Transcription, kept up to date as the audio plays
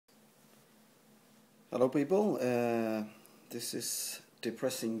Hello people, this is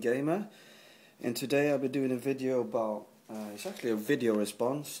Depressing Gamer, and today I'll be doing a video about, it's actually a video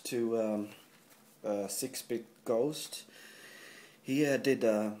response to 6-bit Ghost. He did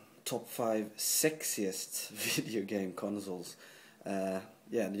top 5 sexiest video game consoles. Yeah,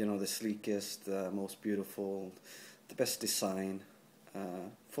 you know, the sleekest, most beautiful, the best design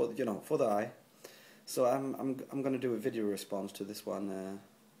for the eye. So I'm gonna do a video response to this one.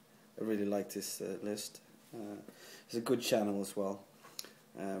 I really like this list. It's a good channel as well.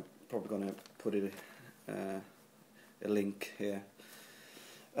 Probably gonna put it a link here.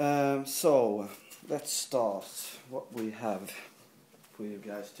 So let's start what we have for you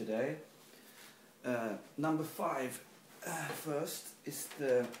guys today. Number 5 first is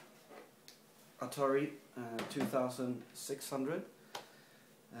the Atari 2600.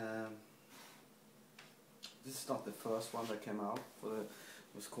 This is not the first one that came out.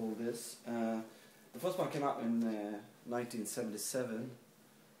 Was called this. The first one came out in 1977.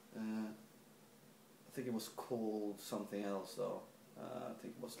 I think it was called something else though. I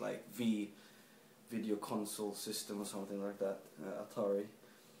think it was like Video Console System or something like that. Atari.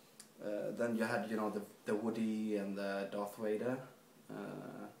 Then you had, you know, the Woody and the Darth Vader.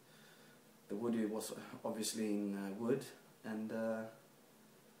 The Woody was obviously in wood, and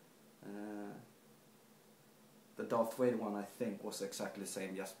the Darth Vader one, I think, was exactly the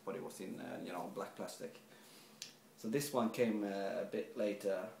same, just but it was in you know, black plastic. So this one came a bit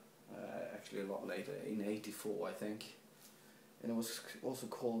later, actually a lot later, in '84 I think, and it was also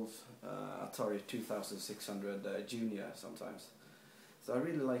called Atari 2600 Junior sometimes. So I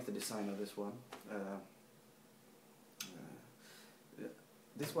really like the design of this one.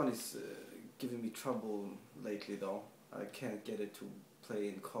 This one is giving me trouble lately though. I can't get it to play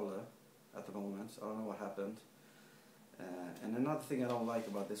in color at the moment. I don't know what happened. And another thing I don't like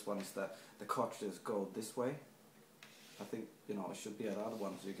about this one is that the cartridges go this way. I think, you know, it should be at the other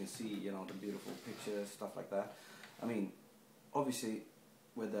one so you can see, you know, the beautiful pictures, stuff like that. I mean, obviously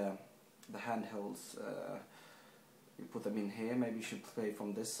with the handhelds, you put them in here, maybe you should play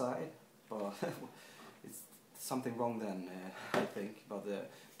from this side, but it's something wrong then, I think, about the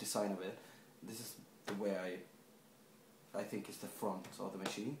design of it. This is the way I think it's the front of the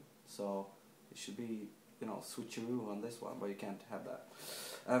machine, so it should be, you know, switcheroo on this one, but you can't have that.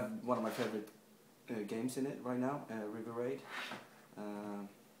 I have one of my favorite games in it right now, River Raid.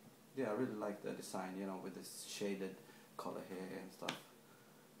 Yeah, I really like the design, you know, with this shaded color here and stuff.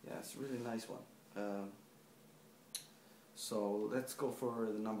 Yeah, it's a really nice one. So let's go for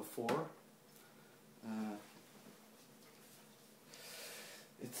the number 4.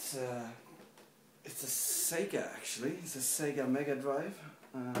 It's a Sega actually. It's a Sega Mega Drive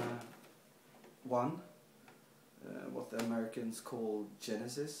 1. What the Americans call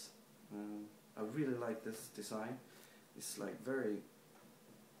Genesis. I really like this design. It's like very...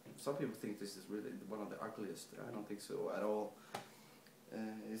 Some people think this is really one of the ugliest. I don't think so at all.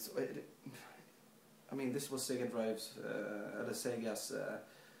 I mean, this was Sega Drive's, Sega's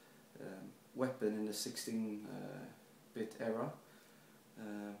weapon in the 16-bit era.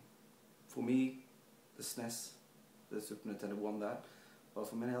 For me, the SNES, the Super Nintendo, won that. But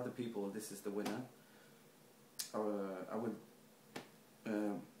for many other people, this is the winner. I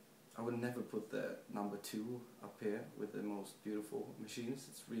would never put the number 2 up here with the most beautiful machines.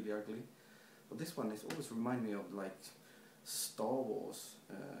 It's really ugly. But this one is always remind me of like Star Wars.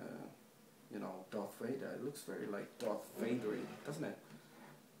 You know, Darth Vader. It looks very like Darth Vader-y, doesn't it?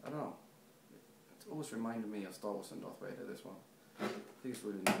 I don't know. It always reminded me of Star Wars and Darth Vader. This one. I think it's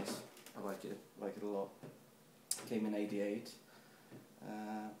really nice. I like it. I like it a lot. Came in '88.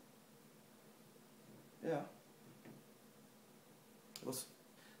 Yeah.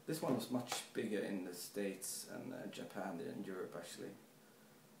 This one was much bigger in the States and Japan than in Europe actually.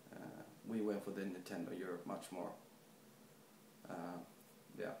 We went for the Nintendo Europe much more.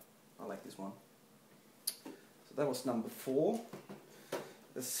 Yeah, I like this one. So that was number 4.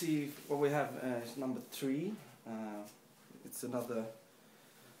 Let's see what we have. Is number 3. It's another.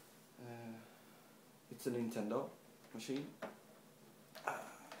 It's a Nintendo machine.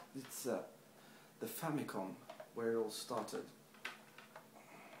 It's the Famicom, where it all started.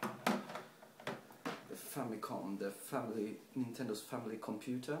 The Famicom, Nintendo's family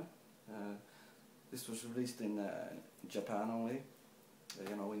computer. This was released in Japan only.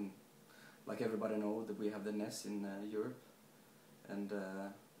 You know, like everybody knows that we have the NES in Europe and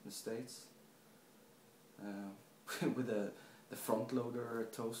the States. With the front loader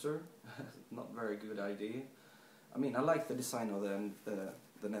toaster. Not very good idea. I mean, I like the design of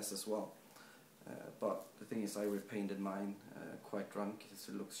the NES as well. But the thing is, I repainted mine quite drunk,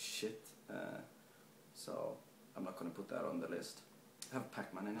 so it looks shit. so I'm not gonna put that on the list. I have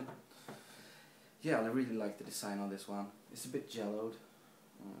Pac-Man in it. Yeah, I really like the design on this one. It's a bit yellowed.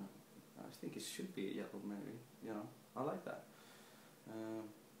 I think it should be yellow, maybe. You know, I like that.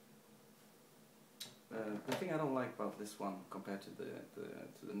 The thing I don't like about this one compared to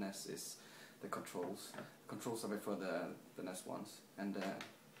the NES is the controls. The controls are before the NES ones, and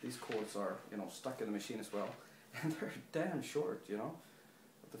these cords are, you know, stuck in the machine as well, and they're damn short. You know,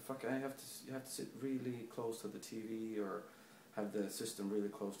 what the fuck? You have to sit really close to the TV or have the system really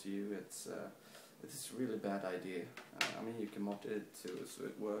close to you. It's a really bad idea. I mean, you can mod it so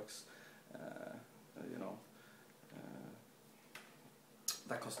it works. You know.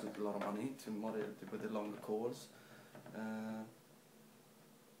 That cost a lot of money to mod it with the longer cords.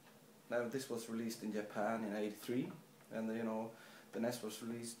 Now this was released in Japan in '83, and you know, the NES was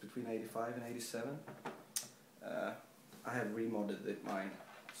released between '85 and '87. I have remodded mine,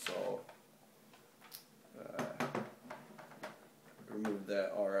 so removed the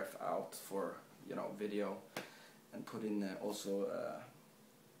RF out for, you know, video, and put in also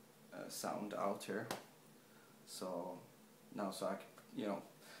sound out here. So now, so I can, you know,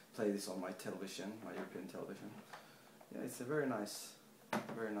 play this on my television, my European television. Yeah, it's a very nice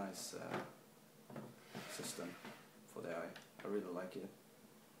system for the eye. I really like it.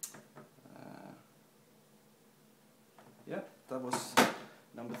 Yeah, that was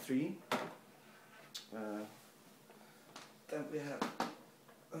number 3. Then we have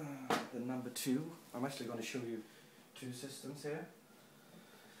the number 2. I'm actually going to show you 2 systems here.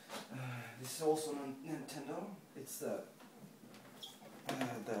 This is also on Nintendo. It's the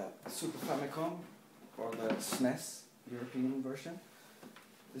Super Famicom, or the SNES European version.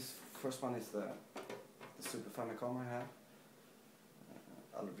 This first one is the Super Famicom I have.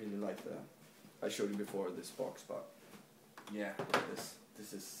 I really like I showed you before this box, but yeah,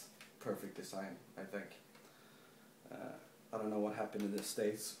 this is perfect design, I think. I don't know what happened in the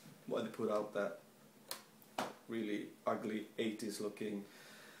States, why they put out that really ugly 80s looking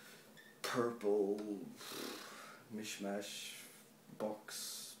purple mishmash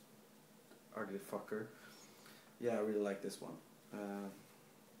box, ugly fucker. Yeah, I really like this one,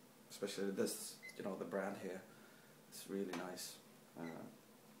 especially this, you know, the brand here. It's really nice.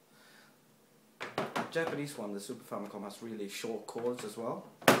 The Japanese one, the Super Famicom, has really short cords as well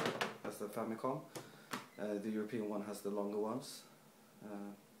as the Famicom. The European one has the longer ones.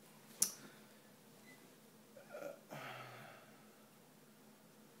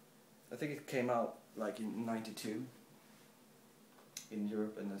 I think it came out like in '92 in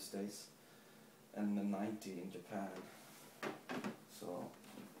Europe and the States, and then '90 in Japan. So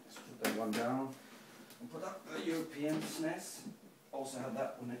let's put that one down and put up the European SNES. Also have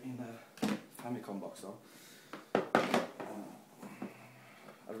that one in the Famicom box though.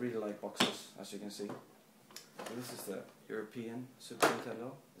 I really like boxes, as you can see. So this is the European Super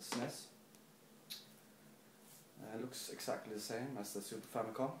Nintendo, the SNES. It looks exactly the same as the Super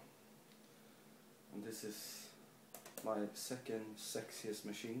Famicom. And this is my second sexiest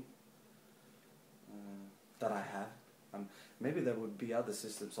machine that I have. Maybe there would be other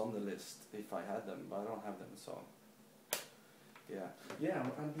systems on the list if I had them, but I don't have them, so yeah,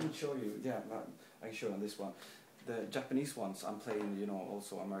 I'm going to show you. Yeah, I can show you on this one. The Japanese ones I'm playing, you know,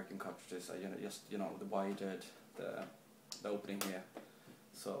 also American cartridges. You know, just, you know, the widened the opening here.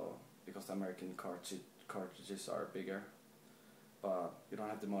 So because the American cartridges are bigger, but you don't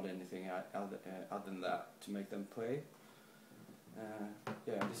have to mod anything other than that to make them play.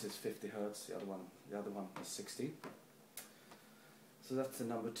 Yeah, this is 50 Hertz. The other one is 60. So that's the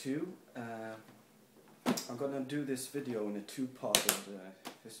number 2. I'm gonna do this video in a 2-part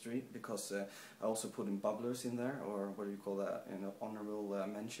history, because I also put in bubblers in there, or what do you call that, in honorable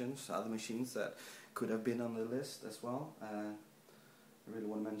mentions, other machines that could have been on the list as well. I really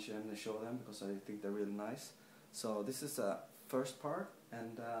want to mention and show them because I think they're really nice. So this is the first part,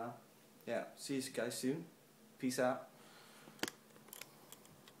 and yeah, see you guys soon. Peace out.